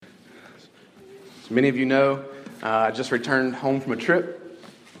Many of you know, I just returned home from a trip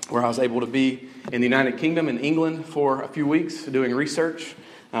where I was able to be in the United Kingdom in England for a few weeks doing research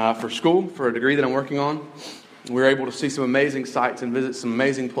for school, for a degree that I'm working on. We were able to see some amazing sights and visit some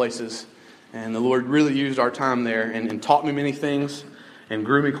amazing places. And the Lord really used our time there and taught me many things and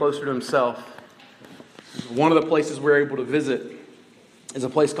grew me closer to Himself. One of the places we were able to visit is a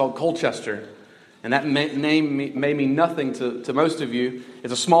place called Colchester. And that name may mean nothing to most of you.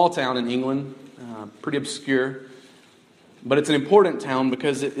 It's a small town in England, pretty obscure. But it's an important town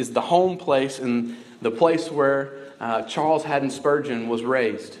because it is the home place and the place where Charles Haddon Spurgeon was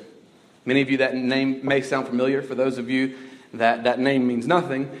raised. Many of you, that name may sound familiar. For those of you that name means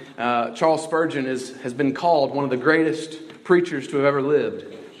nothing, Charles Spurgeon has been called one of the greatest preachers to have ever lived.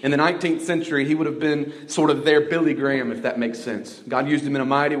 In the 19th century, he would have been sort of their Billy Graham, if that makes sense. God used him in a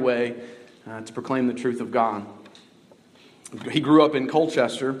mighty way to proclaim the truth of God. He grew up in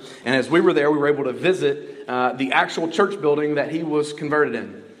Colchester, and as we were there, we were able to visit the actual church building that he was converted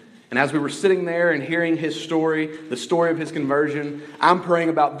in. And as we were sitting there and hearing his story, the story of his conversion, I'm praying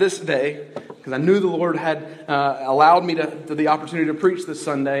about this day, because I knew the Lord had allowed me to the opportunity to preach this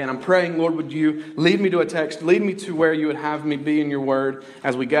Sunday, and I'm praying, Lord, would you lead me to a text, lead me to where you would have me be in your word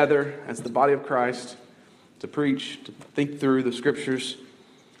as we gather as the body of Christ to preach, to think through the scriptures.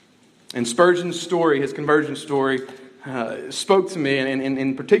 And Spurgeon's story, his conversion story, spoke to me, and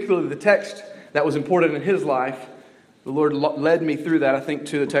in particular the text that was important in his life. The Lord led me through that, I think,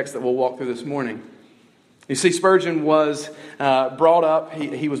 to the text that we'll walk through this morning. You see, Spurgeon was brought up,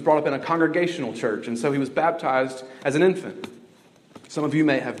 he was brought up in a congregational church, and so he was baptized as an infant. Some of you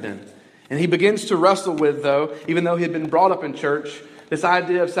may have been. And he begins to wrestle with, though, even though he had been brought up in church, this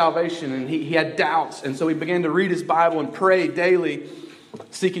idea of salvation, and he had doubts, and so he began to read his Bible and pray daily,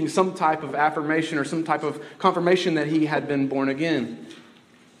 seeking some type of affirmation or some type of confirmation that he had been born again.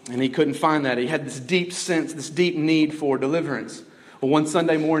 And he couldn't find that. He had this deep sense, this deep need for deliverance. Well, one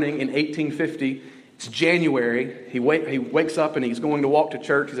Sunday morning in 1850, it's January, he wakes up and he's going to walk to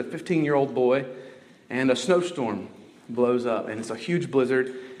church. He's a 15-year-old boy, and a snowstorm blows up, and it's a huge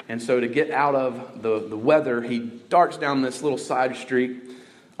blizzard. And so to get out of the weather, he darts down this little side street,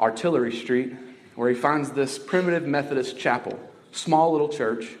 Artillery Street, where he finds this primitive Methodist chapel, small little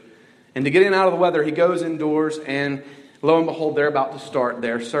church. And to get in out of the weather, he goes indoors, and lo and behold, they're about to start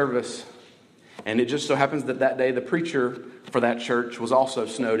their service. And it just so happens that day, the preacher for that church was also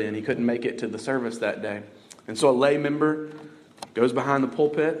snowed in. He couldn't make it to the service that day. And so a lay member goes behind the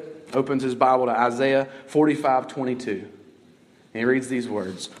pulpit, opens his Bible to Isaiah 45:22. And he reads these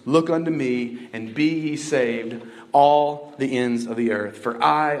words, "Look unto me, and be ye saved, all the ends of the earth. For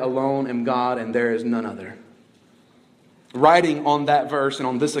I alone am God, and there is none other." Writing on that verse and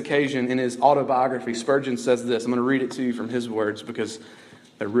on this occasion in his autobiography, Spurgeon says this. I'm going to read it to you from his words because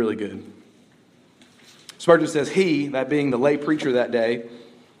they're really good. Spurgeon says, he, that being the lay preacher that day,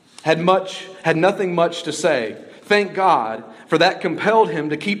 had nothing much to say. Thank God, for that compelled him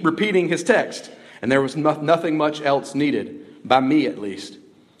to keep repeating his text. And there was nothing much else needed, by me at least.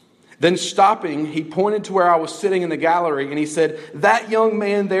 Then stopping, he pointed to where I was sitting in the gallery, and he said, "That young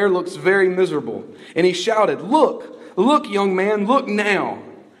man there looks very miserable." And he shouted, Look, young man, look now."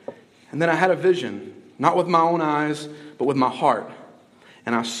 And then I had a vision, not with my own eyes, but with my heart.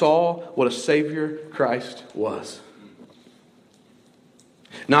 And I saw what a Savior Christ was.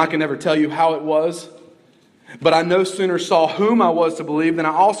 Now I can never tell you how it was, but I no sooner saw whom I was to believe than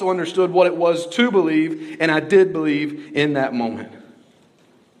I also understood what it was to believe, and I did believe in that moment.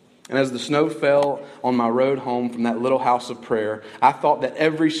 And as the snow fell on my road home from that little house of prayer, I thought that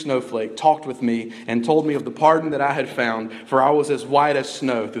every snowflake talked with me and told me of the pardon that I had found, for I was as white as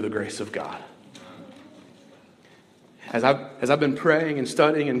snow through the grace of God. As I've been praying and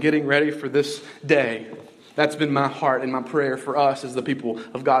studying and getting ready for this day, that's been my heart and my prayer for us as the people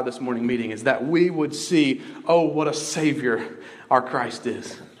of God this morning meeting, is that we would see, oh, what a Savior our Christ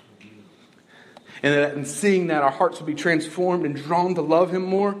is. And that in seeing that, our hearts would be transformed and drawn to love Him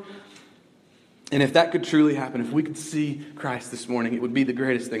more. And if that could truly happen, if we could see Christ this morning, it would be the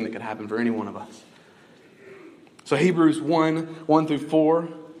greatest thing that could happen for any one of us. So Hebrews 1:1-4.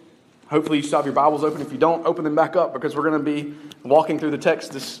 Hopefully you still have your Bibles open. If you don't, open them back up, because we're going to be walking through the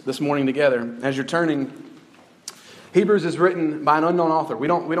text this morning together. As you're turning, Hebrews is written by an unknown author. We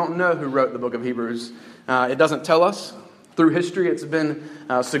don't know who wrote the book of Hebrews. It doesn't tell us. Through history, it's been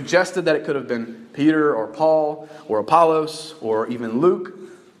suggested that it could have been Peter or Paul or Apollos or even Luke.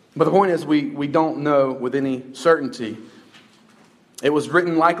 But the point is, we don't know with any certainty. It was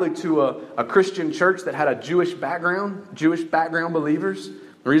written likely to a Christian church that had a Jewish background believers.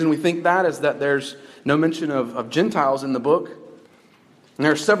 The reason we think that is that there's no mention of Gentiles in the book. And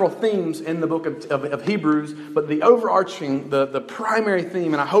there are several themes in the book of Hebrews, but the overarching, the primary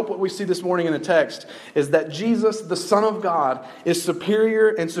theme, and I hope what we see this morning in the text, is that Jesus, the Son of God, is superior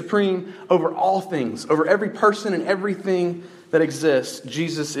and supreme over all things, over every person and everything that exists.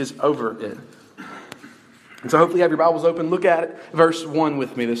 Jesus is over it. And so hopefully you have your Bibles open. Look at it, verse 1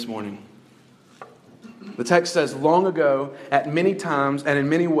 with me this morning. The text says, long ago, at many times and in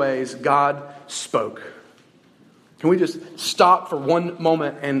many ways, God spoke. Can we just stop for one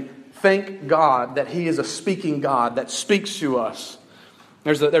moment and thank God that He is a speaking God that speaks to us?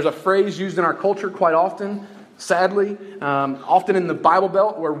 There's a phrase used in our culture quite often, sadly, often in the Bible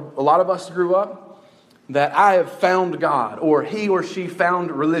Belt where a lot of us grew up, that I have found God, or he or she found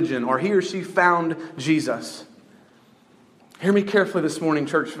religion, or he or she found Jesus. Hear me carefully this morning,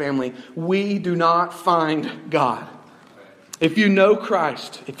 church family. We do not find God. If you know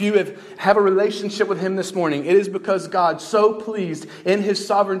Christ, if you have a relationship with Him this morning, it is because God's so pleased in His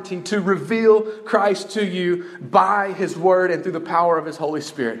sovereignty to reveal Christ to you by His Word and through the power of His Holy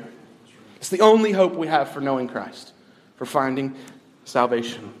Spirit. It's the only hope we have for knowing Christ, for finding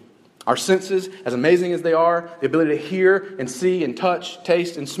salvation. Our senses, as amazing as they are, the ability to hear and see and touch,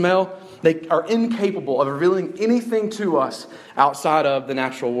 taste and smell, they are incapable of revealing anything to us outside of the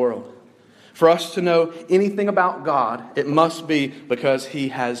natural world. For us to know anything about God, it must be because He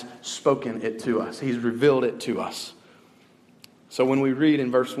has spoken it to us. He's revealed it to us. So when we read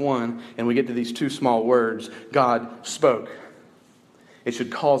in verse 1 and we get to these two small words, God spoke, it should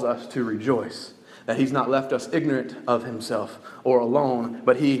cause us to rejoice that He's not left us ignorant of Himself or alone,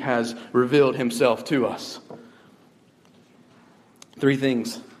 but He has revealed Himself to us. Three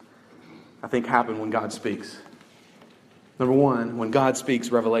things I think happen when God speaks. Number one, when God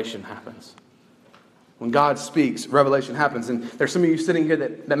speaks, revelation happens. When God speaks, revelation happens. And there's some of you sitting here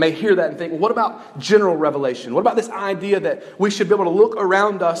that may hear that and think, well, what about general revelation? What about this idea that we should be able to look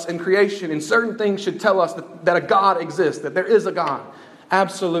around us in creation and certain things should tell us that a God exists, that there is a God?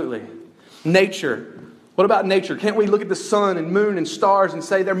 Absolutely. Nature. What about nature? Can't we look at the sun and moon and stars and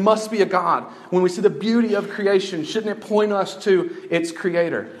say there must be a God? When we see the beauty of creation, shouldn't it point us to its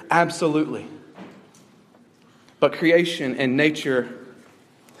creator? Absolutely. But creation and nature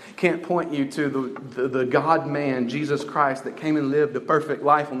can't point you to the God-man, Jesus Christ, that came and lived a perfect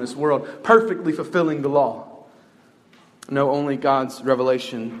life on this world, perfectly fulfilling the law. No, only God's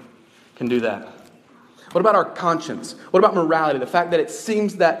revelation can do that. What about our conscience? What about morality? The fact that it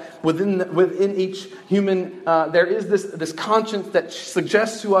seems that within each human, there is this conscience that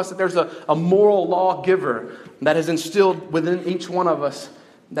suggests to us that there's a moral lawgiver that has instilled within each one of us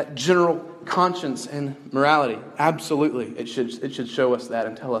that general conscience and morality. Absolutely, it should show us that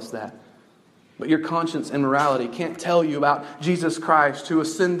and tell us that. But your conscience and morality can't tell you about Jesus Christ who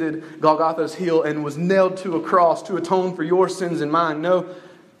ascended Golgotha's hill and was nailed to a cross to atone for your sins and mine. No,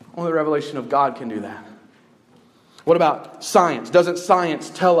 only the revelation of God can do that. What about science? Doesn't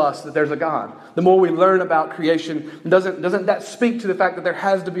science tell us that there's a God? The more we learn about creation, doesn't that speak to the fact that there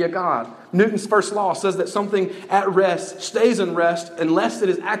has to be a God? Newton's first law says that something at rest stays in rest unless it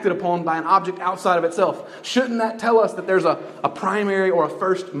is acted upon by an object outside of itself. Shouldn't that tell us that there's a primary or a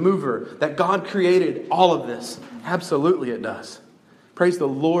first mover, that God created all of this? Absolutely it does. Praise the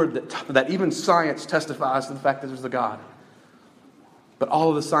Lord that even science testifies to the fact that there's a God. But all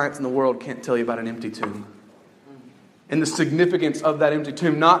of the science in the world can't tell you about an empty tomb. And the significance of that empty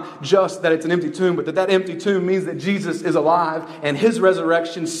tomb, not just that it's an empty tomb, but that empty tomb means that Jesus is alive and His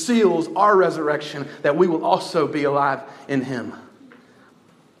resurrection seals our resurrection, that we will also be alive in Him.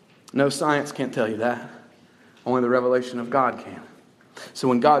 No science can't tell you that. Only the revelation of God can. So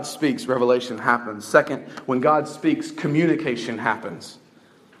when God speaks, revelation happens. Second, when God speaks, communication happens.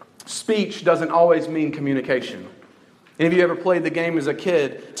 Speech doesn't always mean communication. Any of you ever played the game as a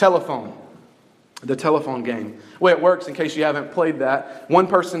kid, telephone? The telephone game. The way it works, in case you haven't played that, one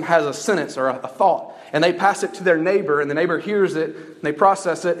person has a sentence or a thought, and they pass it to their neighbor, and the neighbor hears it, and they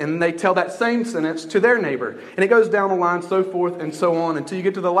process it, and they tell that same sentence to their neighbor. And it goes down the line, so forth and so on, until you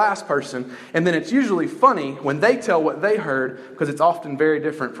get to the last person. And then it's usually funny when they tell what they heard, because it's often very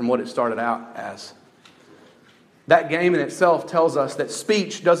different from what it started out as. That game in itself tells us that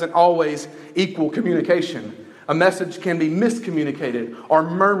speech doesn't always equal communication. A message can be miscommunicated, or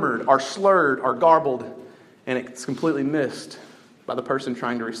murmured, or slurred, or garbled, and it's completely missed by the person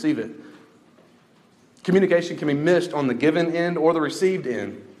trying to receive it. Communication can be missed on the given end or the received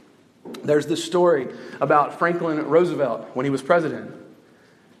end. There's this story about Franklin Roosevelt when he was president.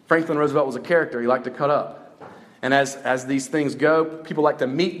 Franklin Roosevelt was a character. He liked to cut up. And as these things go, people like to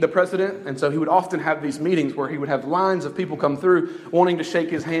meet the president, and so he would often have these meetings where he would have lines of people come through wanting to shake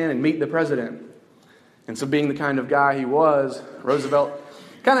his hand and meet the president. And so being the kind of guy he was, Roosevelt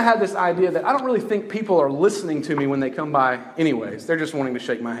kind of had this idea that I don't really think people are listening to me when they come by anyways. They're just wanting to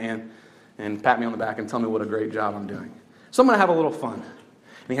shake my hand and pat me on the back and tell me what a great job I'm doing. So I'm going to have a little fun.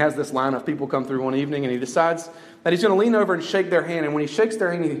 And he has this line of people come through one evening, and he decides that he's going to lean over and shake their hand. And when he shakes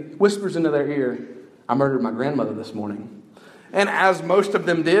their hand, he whispers into their ear, "I murdered my grandmother this morning." And as most of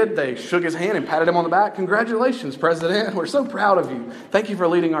them did, they shook his hand and patted him on the back. "Congratulations, President. We're so proud of you. Thank you for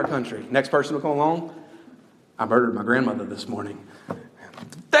leading our country." Next person will come along, "I murdered my grandmother this morning."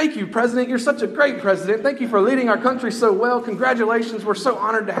 "Thank you, President. You're such a great president. Thank you for leading our country so well. Congratulations. We're so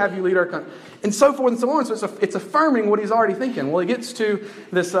honored to have you lead our country." And so forth and so on. So it's affirming what he's already thinking. Well, he gets to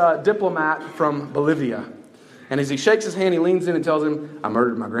this diplomat from Bolivia. And as he shakes his hand, he leans in and tells him, "I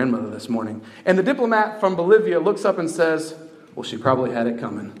murdered my grandmother this morning." And the diplomat from Bolivia looks up and says, "Well, she probably had it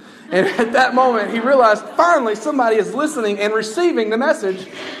coming." And at that moment, he realized, finally, somebody is listening and receiving the message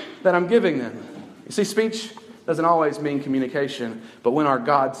that I'm giving them. You see, speech doesn't always mean communication, but when our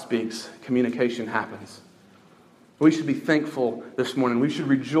God speaks, communication happens. We should be thankful this morning. We should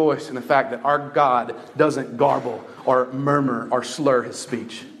rejoice in the fact that our God doesn't garble or murmur or slur his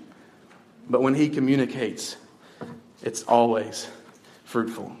speech. But when he communicates, it's always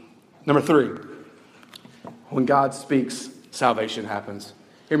fruitful. Number 3, when God speaks, salvation happens.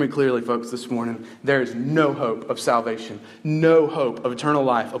 Hear me clearly, folks, this morning. There is no hope of salvation, no hope of eternal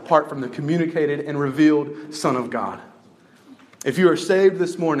life apart from the communicated and revealed Son of God. If you are saved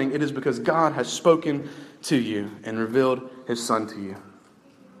this morning, it is because God has spoken to you and revealed his Son to you.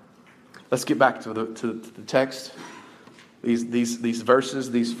 Let's get back to the text. These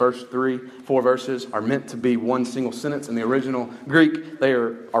verses, these first 4 verses, are meant to be one single sentence. In the original Greek, they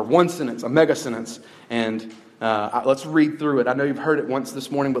are one sentence, a mega sentence. And let's read through it. I know you've heard it once this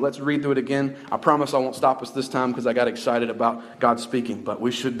morning, but let's read through it again. I promise I won't stop us this time because I got excited about God speaking. But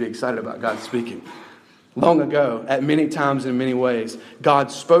we should be excited about God speaking. Long ago, at many times in many ways,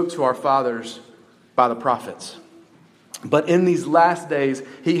 God spoke to our fathers by the prophets. But in these last days,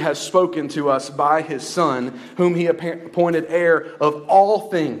 he has spoken to us by his Son, whom he appointed heir of all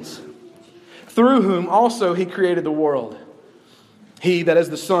things, through whom also he created the world. He, that is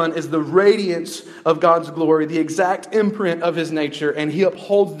the Son, is the radiance of God's glory, the exact imprint of his nature, and he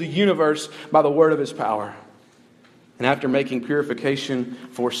upholds the universe by the word of his power. And after making purification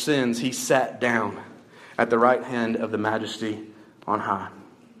for sins, he sat down at the right hand of the Majesty on high.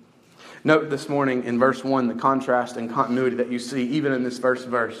 Note this morning in verse 1 the contrast and continuity that you see even in this first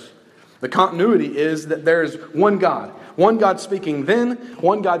verse. The continuity is that there is one God speaking then,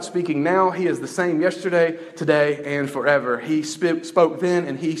 one God speaking now. He is the same yesterday, today, and forever. He spoke then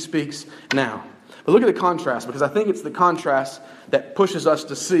and he speaks now. But look at the contrast, because I think it's the contrast that pushes us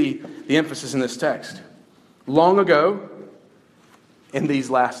to see the emphasis in this text. Long ago, in these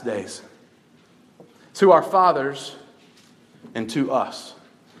last days, to our fathers and to us,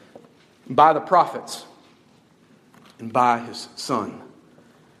 by the prophets and by his Son.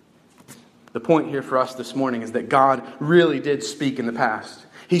 The point here for us this morning is that God really did speak in the past.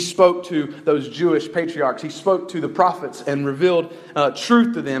 He spoke to those Jewish patriarchs. He spoke to the prophets and revealed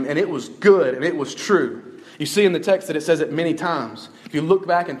truth to them, and it was good and it was true. You see in the text that it says it many times. If you look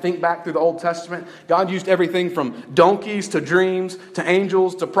back and think back through the Old Testament, God used everything from donkeys to dreams to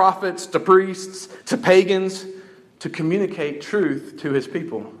angels to prophets to priests to pagans to communicate truth to his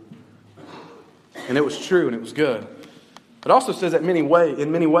people. And it was true and it was good. It also says that in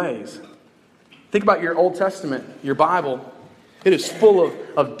many ways. Think about your Old Testament, your Bible. It is full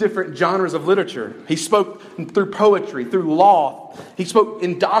of different genres of literature. He spoke through poetry, through law. He spoke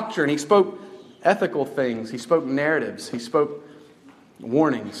in doctrine. He spoke ethical things. He spoke narratives. He spoke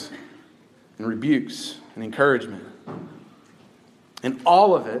warnings and rebukes and encouragement. And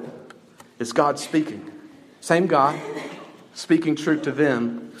all of it is God speaking. Same God speaking truth to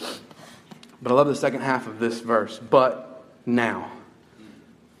them. But I love the second half of this verse. But now,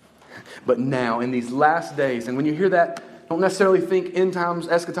 in these last days, and when you hear that, don't necessarily think end times,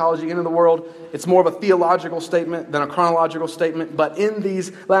 eschatology, end of the world. It's more of a theological statement than a chronological statement. But in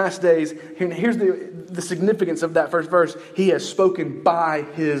these last days, here's the significance of that first verse. He has spoken by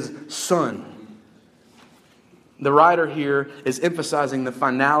his Son. The writer here is emphasizing the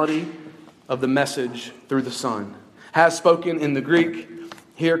finality of the message through the Son. Has spoken in the Greek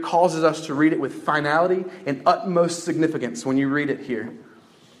here causes us to read it with finality and utmost significance when you read it here.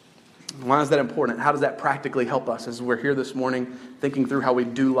 Why is that important? How does that practically help us as we're here this morning thinking through how we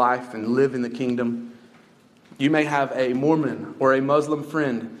do life and live in the kingdom? You may have a Mormon or a Muslim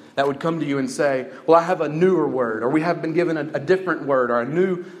friend that would come to you and say, well, I have a newer word, or we have been given a different word, or a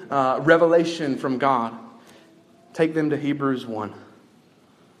new revelation from God. Take them to Hebrews 1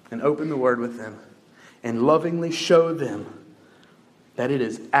 and open the word with them and lovingly show them that it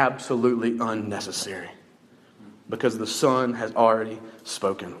is absolutely unnecessary because the Son has already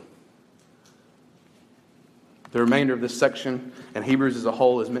spoken. The remainder of this section and Hebrews as a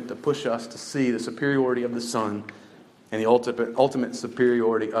whole is meant to push us to see the superiority of the Son and the ultimate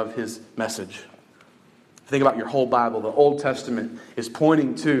superiority of His message. Think about your whole Bible. The Old Testament is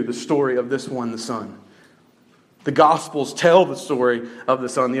pointing to the story of this one, the Son. The Gospels tell the story of the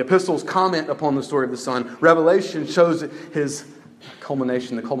Son. The epistles comment upon the story of the Son. Revelation shows His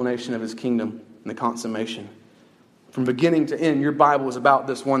culmination, the culmination of His kingdom and the consummation. From beginning to end, your Bible is about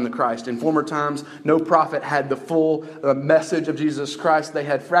this one, the Christ. In former times, no prophet had the full message of Jesus Christ. They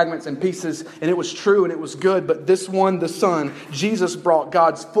had fragments and pieces, and it was true and it was good. But this one, the Son, Jesus brought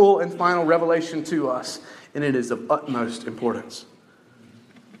God's full and final revelation to us, and it is of utmost importance.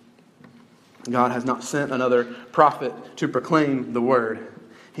 God has not sent another prophet to proclaim the Word.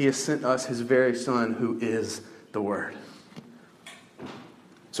 He has sent us His very Son, who is the Word.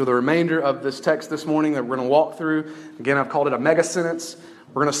 So the remainder of this text this morning that we're going to walk through, again, I've called it a mega sentence.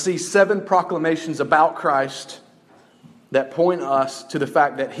 We're going to see 7 proclamations about Christ that point us to the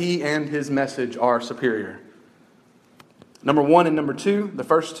fact that He and His message are superior. Number 1 and number 2, the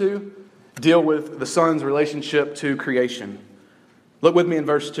first 2, deal with the Son's relationship to creation. Look with me in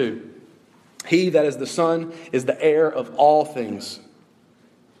verse 2. He that is the Son is the heir of all things.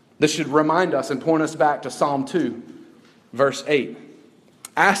 This should remind us and point us back to Psalm 2, verse 8.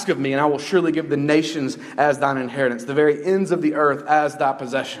 Ask of me, and I will surely give the nations as thine inheritance, the very ends of the earth as thy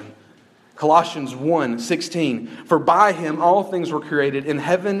possession. Colossians 1:16. For by Him all things were created in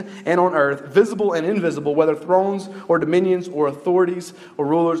heaven and on earth, visible and invisible, whether thrones or dominions or authorities or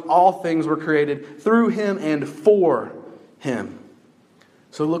rulers, all things were created through Him and for Him.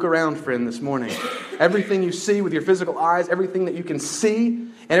 So look around, friend, this morning. Everything you see with your physical eyes, everything that you can see,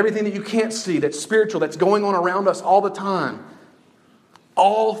 and everything that you can't see that's spiritual, that's going on around us all the time,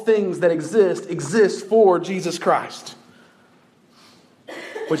 all things that exist for Jesus Christ.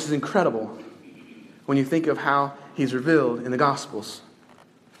 Which is incredible when you think of how He's revealed in the Gospels.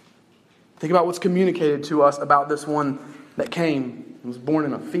 Think about what's communicated to us about this one that came and was born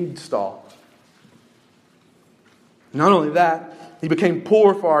in a feed stall. Not only that, He became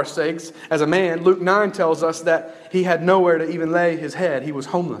poor for our sakes as a man. Luke 9 tells us that He had nowhere to even lay His head. He was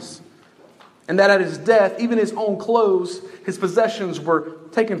homeless. And that at His death, even His own clothes, His possessions were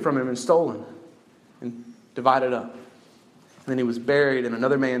taken from Him and stolen and divided up. And then He was buried in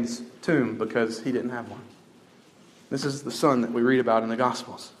another man's tomb because he didn't have one. This is the Son that we read about in the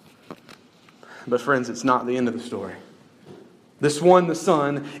Gospels. But friends, it's not the end of the story. This one, the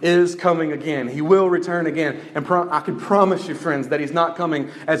Son, is coming again. He will return again. And I can promise you, friends, that He's not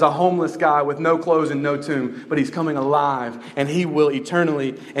coming as a homeless guy with no clothes and no tomb, but He's coming alive, and He will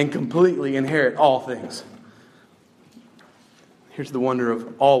eternally and completely inherit all things. Here's the wonder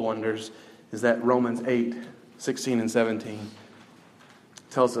of all wonders, is that Romans 8:16 and 17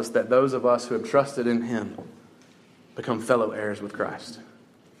 tells us that those of us who have trusted in Him become fellow heirs with Christ.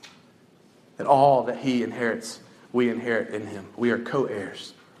 That all that He inherits, we inherit in Him. We are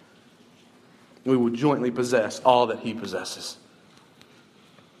co-heirs. We will jointly possess all that He possesses.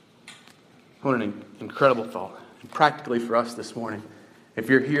 What an incredible thought. And practically for us this morning, if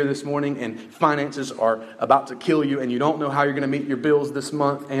you're here this morning and finances are about to kill you and you don't know how you're going to meet your bills this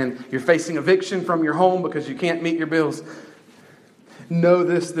month and you're facing eviction from your home because you can't meet your bills, know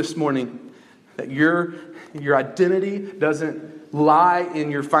this morning, that your identity doesn't lie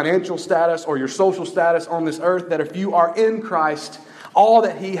in your financial status or your social status on this earth, that if you are in Christ, all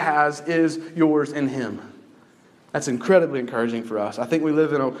that He has is yours in Him. That's incredibly encouraging for us. I think we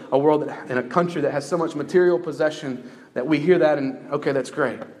live in a world, in a country that has so much material possession that we hear that and, okay, that's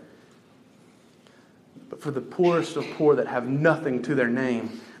great. But for the poorest of poor that have nothing to their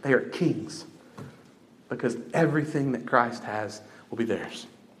name, they are kings. Because everything that Christ has will be theirs.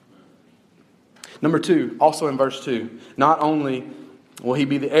 Number 2, also in verse 2, not only will He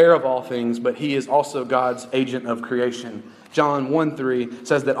be the heir of all things, but He is also God's agent of creation. John 1:3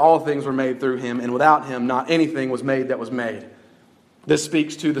 says that all things were made through Him, and without Him not anything was made that was made. This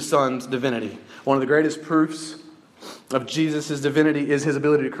speaks to the Son's divinity. One of the greatest proofs of Jesus' divinity is His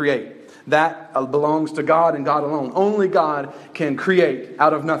ability to create. That belongs to God and God alone. Only God can create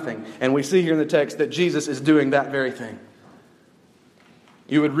out of nothing. And we see here in the text that Jesus is doing that very thing.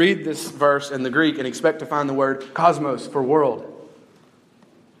 You would read this verse in the Greek and expect to find the word cosmos for world.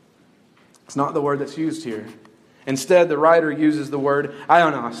 It's not the word that's used here. Instead, the writer uses the word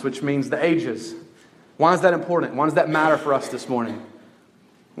ionos, which means the ages. Why is that important? Why does that matter for us this morning?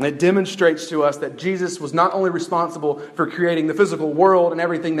 And it demonstrates to us that Jesus was not only responsible for creating the physical world and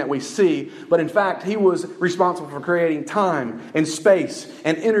everything that we see, but in fact, He was responsible for creating time and space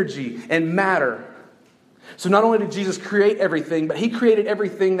and energy and matter. So not only did Jesus create everything, but He created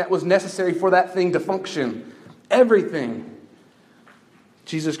everything that was necessary for that thing to function. Everything.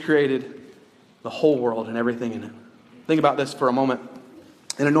 Jesus created the whole world and everything in it. Think about this for a moment.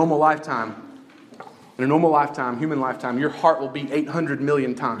 In a normal lifetime, human lifetime, your heart will beat 800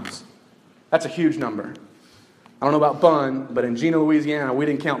 million times. That's a huge number. I don't know about Bun, but in Gena, Louisiana, we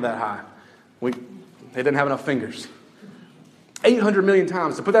didn't count that high. They didn't have enough fingers. 800 million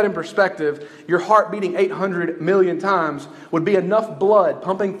times. To put that in perspective, your heart beating 800 million times would be enough blood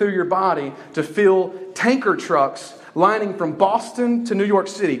pumping through your body to fill tanker trucks lining from Boston to New York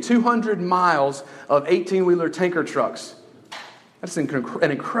City. 200 miles of 18-wheeler tanker trucks. That's an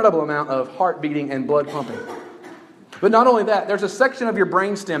incredible amount of heart beating and blood pumping. But not only that, there's a section of your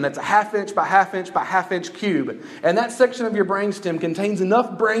brainstem that's a half-inch by half-inch by half-inch cube. And that section of your brainstem contains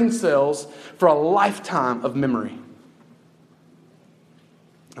enough brain cells for a lifetime of memory.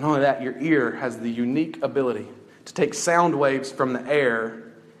 Not only that, your ear has the unique ability to take sound waves from the air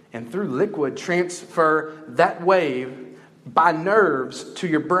and through liquid transfer that wave by nerves to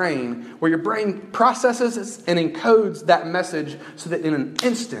your brain, where your brain processes and encodes that message so that in an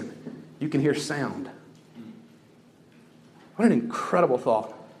instant you can hear sound. What an incredible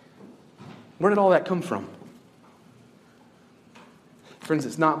thought. Where did all that come from? Friends,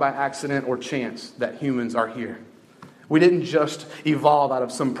 it's not by accident or chance that humans are here. We didn't just evolve out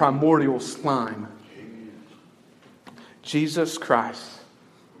of some primordial slime. Jesus Christ,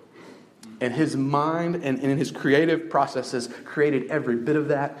 in His mind and in His creative processes, created every bit of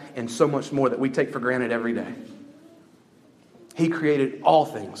that and so much more that we take for granted every day. He created all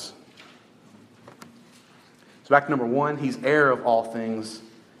things. So back to number 1, He's heir of all things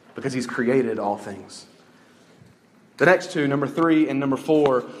because He's created all things. The next two, number 3 and number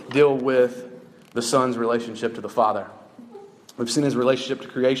 4, deal with the Son's relationship to the Father. We've seen His relationship to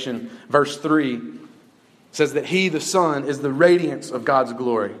creation. Verse 3 says that He, the Son, is the radiance of God's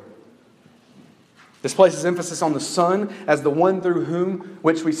glory. This places emphasis on the Son as the one through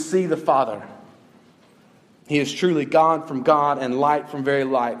which we see the Father. He is truly God from God and light from very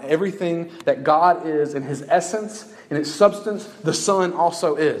light. Everything that God is in His essence, in His substance, the Son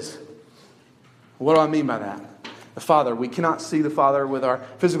also is. What do I mean by that? The Father, we cannot see the Father with our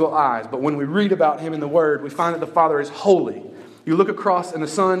physical eyes, but when we read about Him in the Word, we find that the Father is holy. You look across and the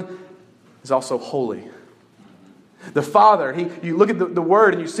Son is also holy. The Father, you look at the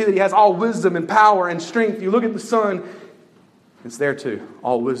Word and you see that He has all wisdom and power and strength. You look at the Son, it's there too.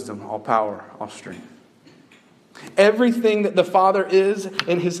 All wisdom, all power, all strength. Everything that the Father is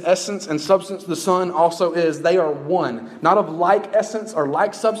in His essence and substance, the Son also is. They are one. Not of like essence or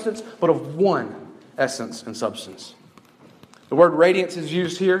like substance, but of one essence and substance. The word radiance is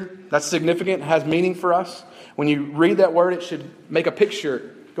used here. That's significant. It has meaning for us. When you read that word, it should make a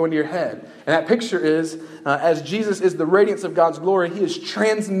picture go into your head. And that picture is, as Jesus is the radiance of God's glory, He is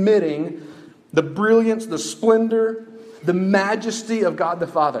transmitting the brilliance, the splendor, the majesty of God the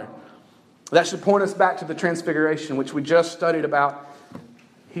Father. That should point us back to the Transfiguration, which we just studied about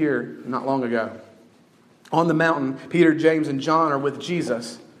here not long ago. On the mountain, Peter, James, and John are with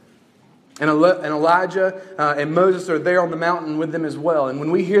Jesus. And Elijah and Moses are there on the mountain with them as well. And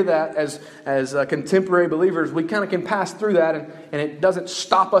when we hear that as contemporary believers, we kind of can pass through that and it doesn't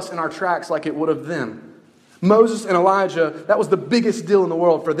stop us in our tracks like it would have them. Moses and Elijah, that was the biggest deal in the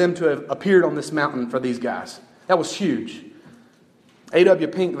world for them to have appeared on this mountain for these guys. That was huge. A.W.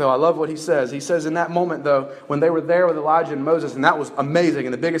 Pink, though, I love what he says. He says in that moment, though, when they were there with Elijah and Moses, and that was amazing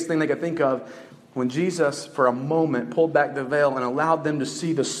and the biggest thing they could think of, when Jesus, for a moment, pulled back the veil and allowed them to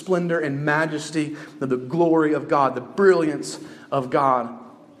see the splendor and majesty of the glory of God, the brilliance of God,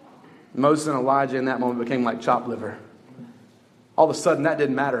 Moses and Elijah in that moment became like chopped liver. All of a sudden, that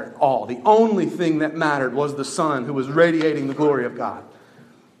didn't matter at all. The only thing that mattered was the Son who was radiating the glory of God.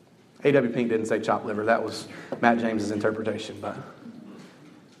 A.W. Pink didn't say chopped liver. That was Matt James's interpretation. But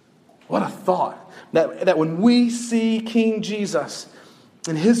what a thought. That when we see King Jesus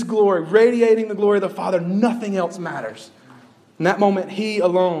in His glory, radiating the glory of the Father, nothing else matters. In that moment, He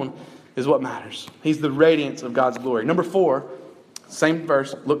alone is what matters. He's the radiance of God's glory. Number 4, same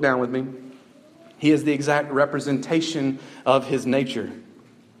verse, look down with me. He is the exact representation of His nature.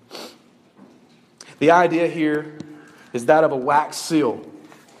 The idea here is that of a wax seal.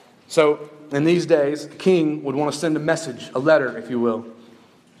 So, in these days, a king would want to send a message, a letter, if you will.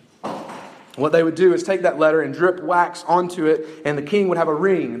 What they would do is take that letter and drip wax onto it, and the king would have a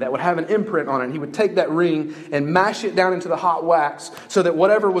ring that would have an imprint on it. He would take that ring and mash it down into the hot wax so that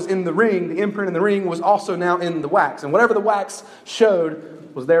whatever was in the ring, the imprint in the ring, was also now in the wax. And whatever the wax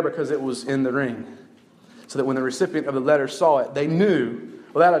showed was there because it was in the ring. So that when the recipient of the letter saw it, they knew,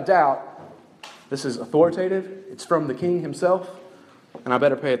 without a doubt, this is authoritative, it's from the king himself, and I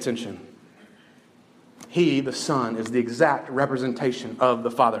better pay attention. He, the Son, is the exact representation of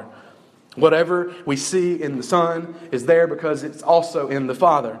the Father. Whatever we see in the Son is there because it's also in the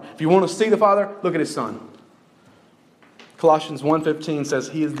Father. If you want to see the Father, look at His Son. Colossians 1:15 says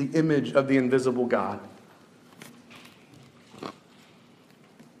He is the image of the invisible God.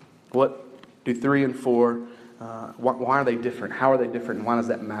 What do 3 and 4, why are they different? How are they different? And why does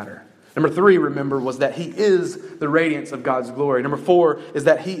that matter? Number 3, remember, was that He is the radiance of God's glory. Number 4 is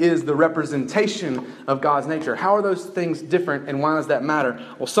that He is the representation of God's nature. How are those things different, and why does that matter?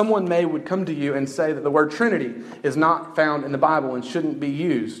 Well, someone would come to you and say that the word Trinity is not found in the Bible and shouldn't be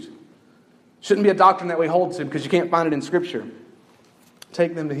used. Shouldn't be a doctrine that we hold to because you can't find it in Scripture.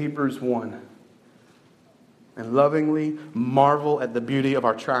 Take them to Hebrews 1 and lovingly marvel at the beauty of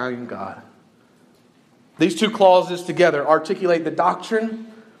our triune God. These two clauses together articulate the doctrine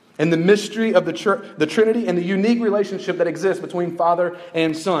and the mystery of the Trinity and the unique relationship that exists between Father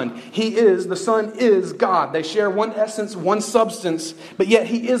and Son. The Son is God. They share one essence, one substance, but yet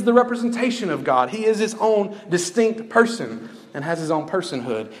He is the representation of God. He is His own distinct person and has His own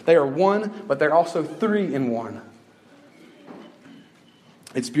personhood. They are one, but they're also three in one.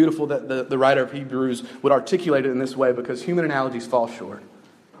 It's beautiful that the writer of Hebrews would articulate it in this way because human analogies fall short.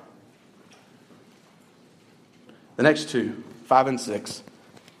 The next two, 5 and 6,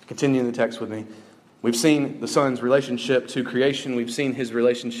 continue in the text with me. We've seen the Son's relationship to creation. We've seen His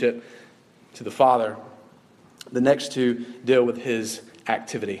relationship to the Father. The next two deal with His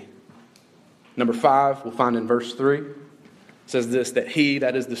activity. Number 5, we'll find in verse 3. It says this, that He,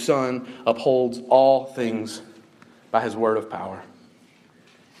 that is the Son, upholds all things by His word of power.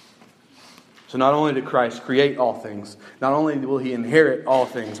 So not only did Christ create all things, not only will He inherit all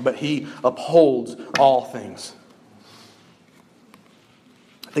things, but He upholds all things.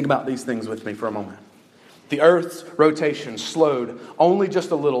 Think about these things with me for a moment. The earth's rotation slowed only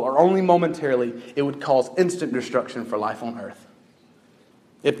just a little or only momentarily, it would cause instant destruction for life on earth.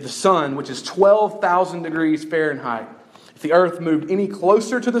 If the sun, which is 12,000 degrees Fahrenheit, if the earth moved any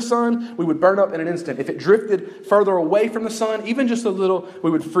closer to the sun, we would burn up in an instant. If it drifted further away from the sun, even just a little,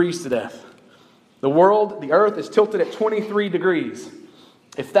 we would freeze to death. The earth is tilted at 23 degrees.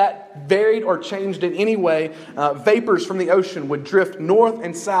 If that varied or changed in any way, vapors from the ocean would drift north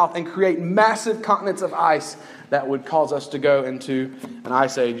and south and create massive continents of ice that would cause us to go into an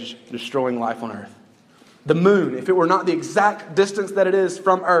ice age, destroying life on earth. The moon, if it were not the exact distance that it is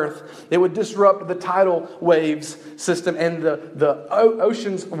from Earth, it would disrupt the tidal waves system, and the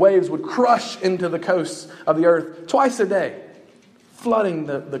ocean's waves would crush into the coasts of the earth twice a day, flooding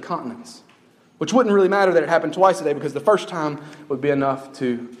the continents. Which wouldn't really matter that it happened twice a day because the first time would be enough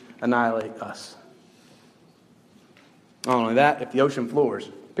to annihilate us. Not only that, if the ocean floors,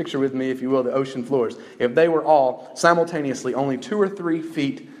 picture with me, if you will, the ocean floors, if they were all simultaneously only 2 or 3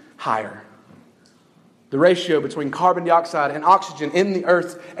 feet higher, the ratio between carbon dioxide and oxygen in the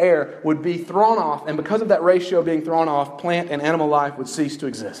Earth's air would be thrown off, and because of that ratio being thrown off, plant and animal life would cease to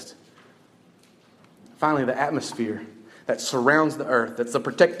exist. Finally, the atmosphere that surrounds the earth, that's the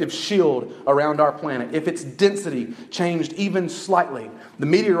protective shield around our planet, if its density changed even slightly, the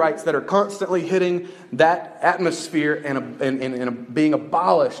meteorites that are constantly hitting that atmosphere and being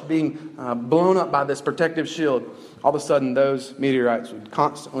abolished, being blown up by this protective shield, all of a sudden those meteorites would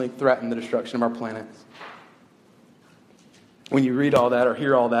constantly threaten the destruction of our planet. When you read all that or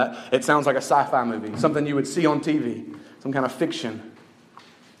hear all that, it sounds like a sci-fi movie, something you would see on TV, some kind of fiction.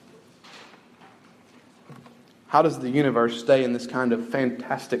 How does the universe stay in this kind of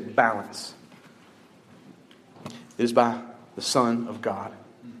fantastic balance? It is by the Son of God,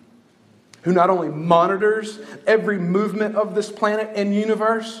 who not only monitors every movement of this planet and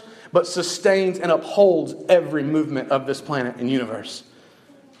universe, but sustains and upholds every movement of this planet and universe.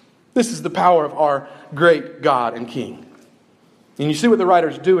 This is the power of our great God and King. And you see what the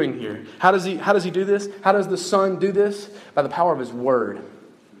writer's doing here. How does he do this? How does the Son do this? By the power of His Word.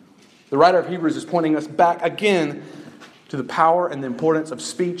 The writer of Hebrews is pointing us back again to the power and the importance of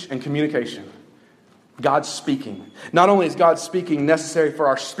speech and communication. God's speaking. Not only is God's speaking necessary for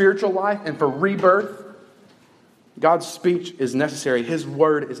our spiritual life and for rebirth, God's speech is necessary. His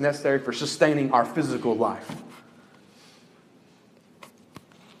word is necessary for sustaining our physical life.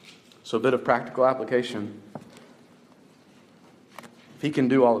 So a bit of practical application. If He can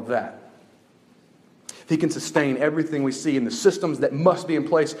do all of that, He can sustain everything we see in the systems that must be in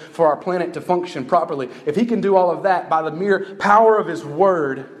place for our planet to function properly. If He can do all of that by the mere power of His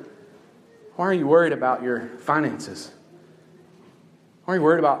Word, why are you worried about your finances? Why are you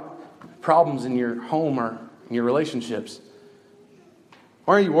worried about problems in your home or in your relationships?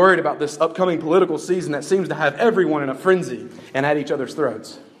 Why are you worried about this upcoming political season that seems to have everyone in a frenzy and at each other's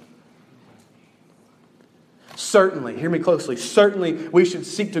throats? Certainly, hear me closely, certainly we should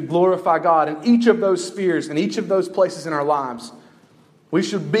seek to glorify God in each of those spheres, in each of those places in our lives. We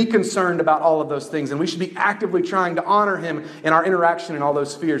should be concerned about all of those things, and we should be actively trying to honor Him in our interaction in all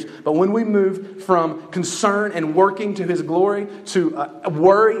those spheres. But when we move from concern and working to His glory to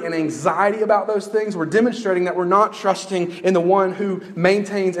worry and anxiety about those things, we're demonstrating that we're not trusting in the one who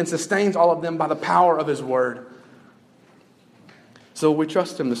maintains and sustains all of them by the power of His Word. So we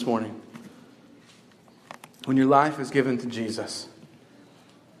trust Him this morning. When your life is given to Jesus,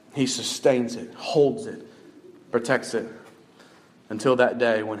 He sustains it, holds it, protects it, until that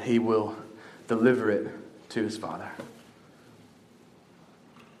day when He will deliver it to His Father.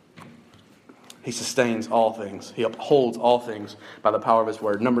 He sustains all things. He upholds all things by the power of His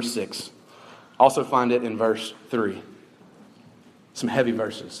Word. Number 6. Also find it in verse 3. Some heavy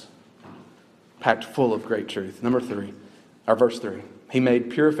verses, packed full of great truth. Number 3, or verse 3. He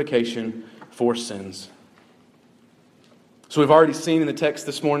made purification for sins. So we've already seen in the text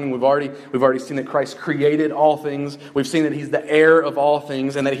this morning, we've already seen that Christ created all things. We've seen that He's the heir of all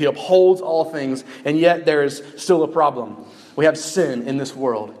things and that He upholds all things. And yet there is still a problem. We have sin in this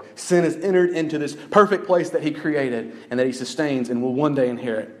world. Sin has entered into this perfect place that He created and that He sustains and will one day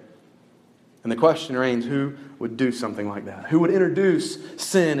inherit. And the question remains, who would do something like that? Who would introduce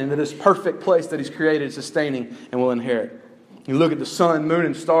sin into this perfect place that He's created, sustaining, and will inherit? You look at the sun, moon,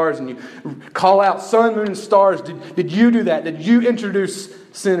 and stars, and you call out, sun, moon, and stars, did you do that? Did you introduce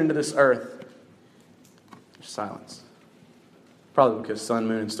sin into this earth? There's silence. Probably because sun,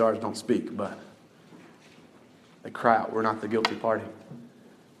 moon, and stars don't speak, but they cry out, we're not the guilty party.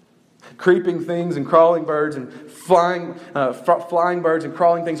 Creeping things and crawling birds and flying birds and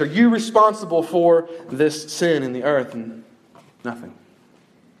crawling things, are you responsible for this sin in the earth? And nothing.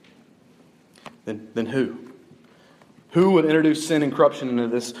 Then who? Who would introduce sin and corruption into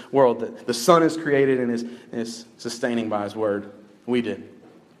this world that the Son is created and is sustaining by His Word? We did.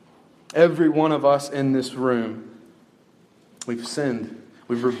 Every one of us in this room, we've sinned.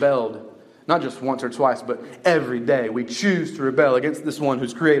 We've rebelled. Not just once or twice, but every day we choose to rebel against this one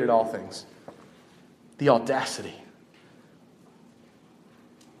who's created all things. The audacity.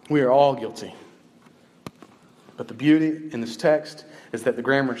 We are all guilty. But the beauty in this text is that the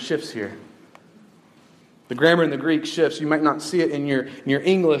grammar shifts here. The grammar in the Greek shifts. You might not see it in your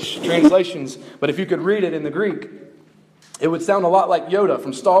English translations, but if you could read it in the Greek, it would sound a lot like Yoda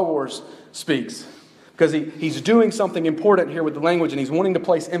from Star Wars speaks. Because he's doing something important here with the language and he's wanting to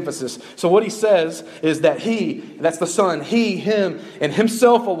place emphasis. So what he says is that He, that's the Son, He, Him, and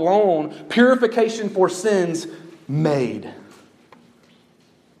Himself alone, purification for sins made.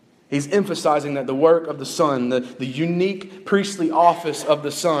 He's emphasizing that the work of the Son, the unique priestly office of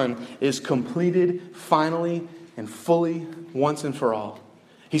the Son, is completed finally and fully once and for all.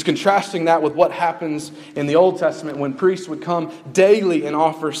 He's contrasting that with what happens in the Old Testament when priests would come daily and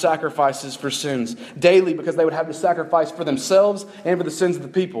offer sacrifices for sins. Daily, because they would have to sacrifice for themselves and for the sins of the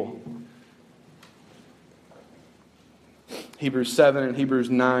people. Hebrews 7 and Hebrews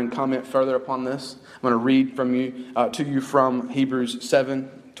 9 comment further upon this. I'm going to read to you from Hebrews 7,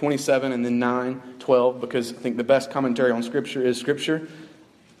 27 and then 9, 12, because I think the best commentary on Scripture is Scripture.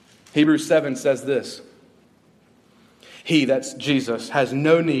 Hebrews 7 says this. He, that's Jesus, has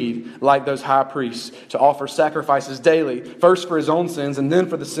no need, like those high priests, to offer sacrifices daily, first for His own sins and then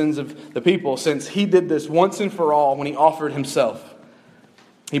for the sins of the people, since He did this once and for all when He offered Himself.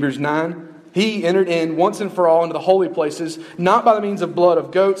 Hebrews 9, He entered in once and for all into the holy places, not by the means of blood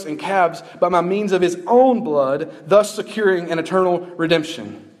of goats and calves, but by means of His own blood, thus securing an eternal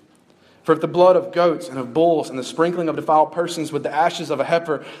redemption. For if the blood of goats and of bulls and the sprinkling of defiled persons with the ashes of a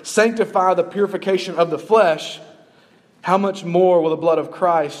heifer sanctify the purification of the flesh, how much more will the blood of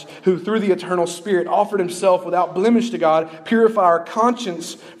Christ, who through the eternal Spirit offered Himself without blemish to God, purify our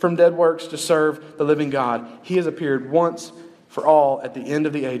conscience from dead works to serve the living God? He has appeared once for all at the end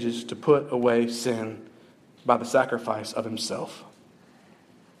of the ages to put away sin by the sacrifice of Himself.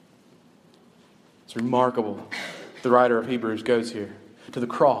 It's remarkable. The writer of Hebrews goes here to the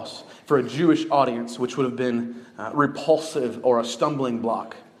cross for a Jewish audience, which would have been repulsive or a stumbling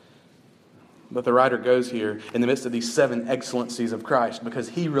block. But the writer goes here in the midst of these 7 excellencies of Christ because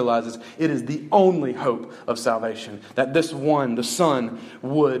he realizes it is the only hope of salvation. That this one, the Son,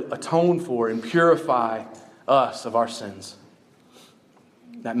 would atone for and purify us of our sins.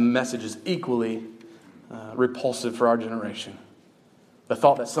 That message is equally repulsive for our generation. The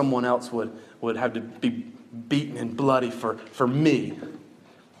thought that someone else would have to be beaten and bloody for me,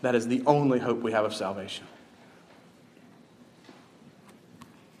 that is the only hope we have of salvation.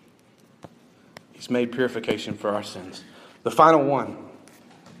 He's made purification for our sins. The final one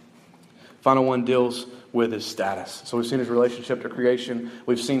deals with his status. So we've seen his relationship to creation.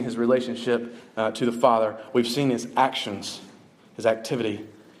 We've seen his relationship to the Father. We've seen his actions, his activity.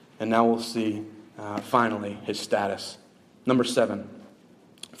 And now we'll see, finally, his status. Number 7.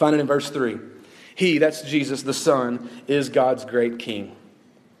 Find it in verse 3. He, that's Jesus, the Son, is God's great King.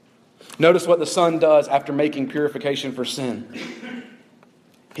 Notice what the Son does after making purification for sin.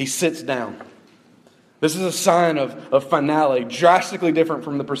 He sits down. This is a sign of finality, drastically different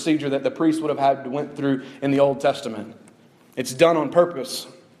from the procedure that the priest would have had to went through in the Old Testament. It's done on purpose.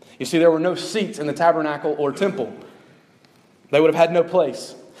 You see, there were no seats in the tabernacle or temple. They would have had no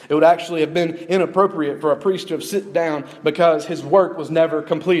place. It would actually have been inappropriate for a priest to have sit down because his work was never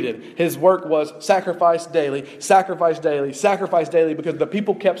completed. His work was sacrifice daily, sacrifice daily, sacrifice daily, because the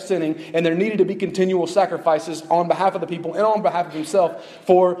people kept sinning and there needed to be continual sacrifices on behalf of the people and on behalf of himself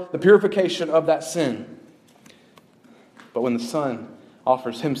for the purification of that sin. But when the Son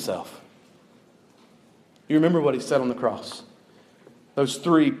offers himself, you remember what he said on the cross. Those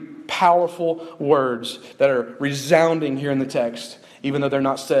 3 powerful words that are resounding here in the text. Even though they're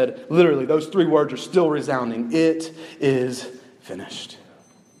not said literally, those 3 words are still resounding. It is finished.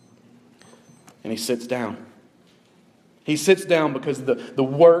 And he sits down. He sits down because the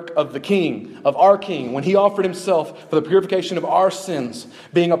work of the King, of our King, when he offered himself for the purification of our sins,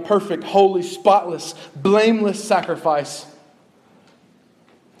 being a perfect, holy, spotless, blameless sacrifice,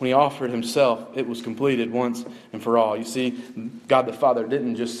 when he offered himself, it was completed once and for all. You see, God the Father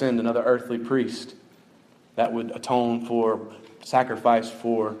didn't just send another earthly priest that would atone for, sacrifice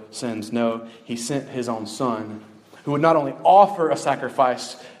for sins. No, he sent his own Son, who would not only offer a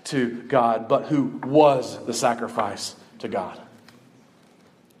sacrifice to God, but who was the sacrifice to God.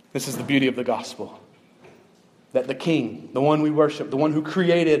 This is the beauty of the gospel. That the King, the one we worship, the one who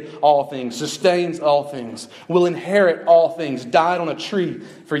created all things, sustains all things, will inherit all things, died on a tree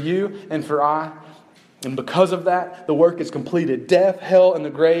for you and for I. And because of that, the work is completed. Death, hell, and the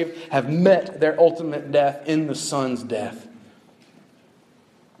grave have met their ultimate death in the Son's death.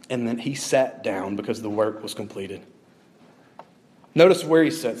 And then he sat down because the work was completed. Notice where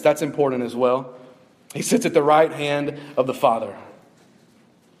he sits. That's important as well. He sits at the right hand of the Father.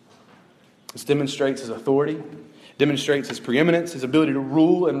 This demonstrates his authority, demonstrates his preeminence, his ability to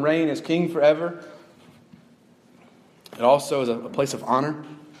rule and reign as king forever. It also is a place of honor.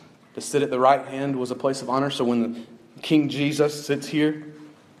 To sit at the right hand was a place of honor. So when the King Jesus sits here,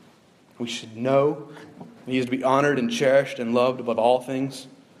 we should know he is to be honored and cherished and loved above all things.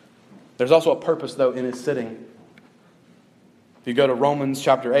 There's also a purpose, though, in his sitting. If you go to Romans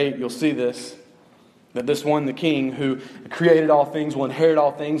chapter 8, you'll see this. That this one, the King, who created all things, will inherit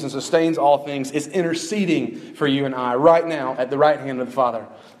all things, and sustains all things, is interceding for you and I right now at the right hand of the Father.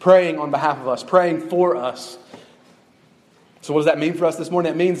 Praying on behalf of us, praying for us. So what does that mean for us this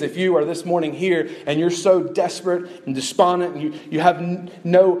morning? It means if you are this morning here and you're so desperate and despondent and you have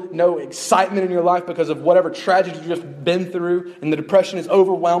no excitement in your life because of whatever tragedy you've just been through and the depression is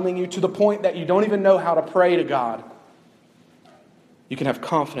overwhelming you to the point that you don't even know how to pray to God, you can have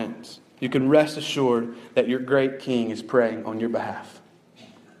confidence. You can rest assured that your great King is praying on your behalf.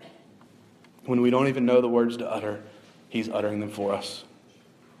 When we don't even know the words to utter, he's uttering them for us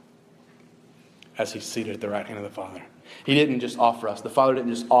as he's seated at the right hand of the Father. He didn't just offer us. The Father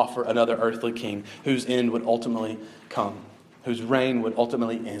didn't just offer another earthly king whose end would ultimately come, whose reign would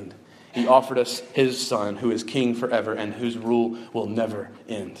ultimately end. He offered us his Son, who is king forever and whose rule will never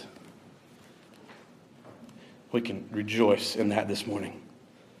end. We can rejoice in that this morning.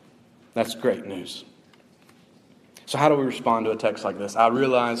 That's great news. So how do we respond to a text like this? I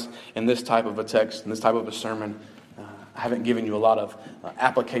realize in this type of a text, in this type of a sermon, I haven't given you a lot of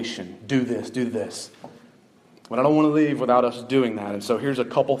application. Do this, do this. But I don't want to leave without us doing that. And so here's a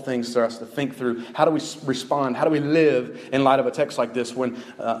couple things for us to think through. How do we respond? How do we live in light of a text like this when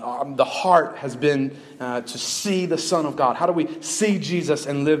the heart has been to see the Son of God? How do we see Jesus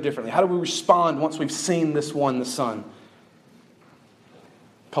and live differently? How do we respond once we've seen this one, the Son?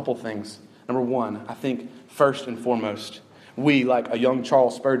 A couple things. Number one, I think first and foremost, we, like a young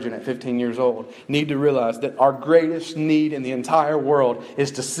Charles Spurgeon at 15 years old, need to realize that our greatest need in the entire world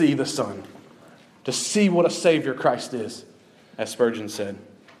is to see the Son. to see what a Savior Christ is, as Spurgeon said.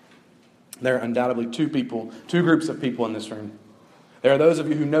 There are undoubtedly two groups of people in this room. There are those of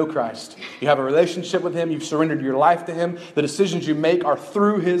you who know Christ. You have a relationship with Him. You've surrendered your life to Him. The decisions you make are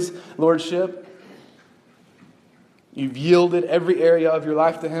through His Lordship. You've yielded every area of your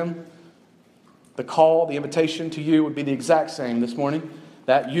life to Him. The call, the invitation to you would be the exact same this morning,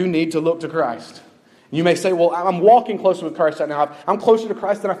 that you need to look to Christ. You may say, well, I'm walking closer with Christ right now. I'm closer to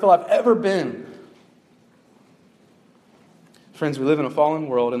Christ than I feel I've ever been. Friends, we live in a fallen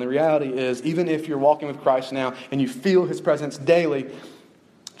world, and the reality is, even if you're walking with Christ now and you feel His presence daily,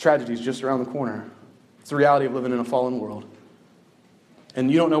 tragedy is just around the corner. It's the reality of living in a fallen world. And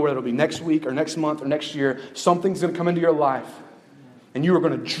you don't know whether it'll be next week or next month or next year. Something's going to come into your life, and you are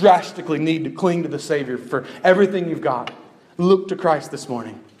going to drastically need to cling to the Savior for everything you've got. Look to Christ this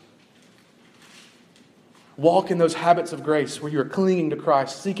morning. Walk in those habits of grace where you are clinging to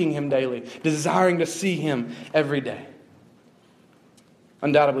Christ, seeking Him daily, desiring to see Him every day.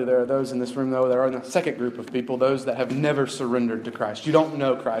 Undoubtedly, there are those in this room, though, that are in the second group of people, those that have never surrendered to Christ. You don't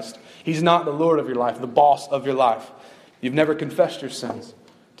know Christ. He's not the Lord of your life, the boss of your life. You've never confessed your sins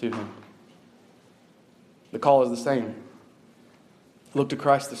to Him. The call is the same. Look to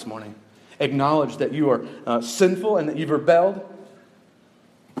Christ this morning. Acknowledge that you are sinful and that you've rebelled,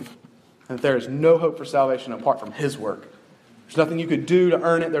 and that there is no hope for salvation apart from His work. There's nothing you could do to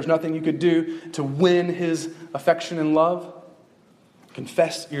earn it. There's nothing you could do to win His affection and love.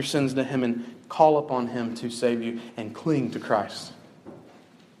 Confess your sins to Him and call upon Him to save you and cling to Christ.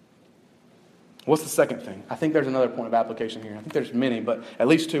 What's the second thing? I think there's another point of application here. I think there's many, but at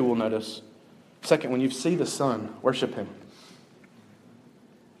least two we'll notice. Second, when you see the Son, worship Him.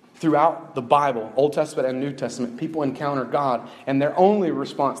 Throughout the Bible, Old Testament and New Testament, people encounter God, and their only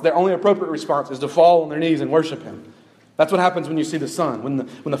appropriate response is to fall on their knees and worship Him. That's what happens when you see the Son.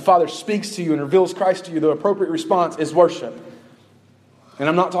 When the Father speaks to you and reveals Christ to you, the appropriate response is worship. And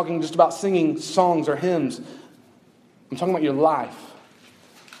I'm not talking just about singing songs or hymns. I'm talking about your life.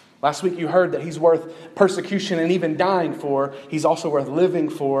 Last week you heard that He's worth persecution and even dying for. He's also worth living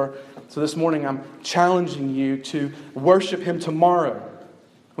for. So this morning I'm challenging you to worship Him tomorrow.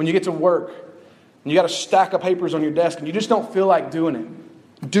 When you get to work, and you got a stack of papers on your desk and you just don't feel like doing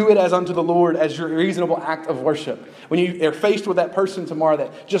it. Do it as unto the Lord, as your reasonable act of worship. When you are faced with that person tomorrow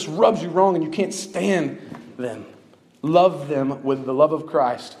that just rubs you wrong and you can't stand them, love them with the love of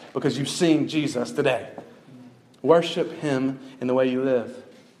Christ because you've seen Jesus today. Worship Him in the way you live.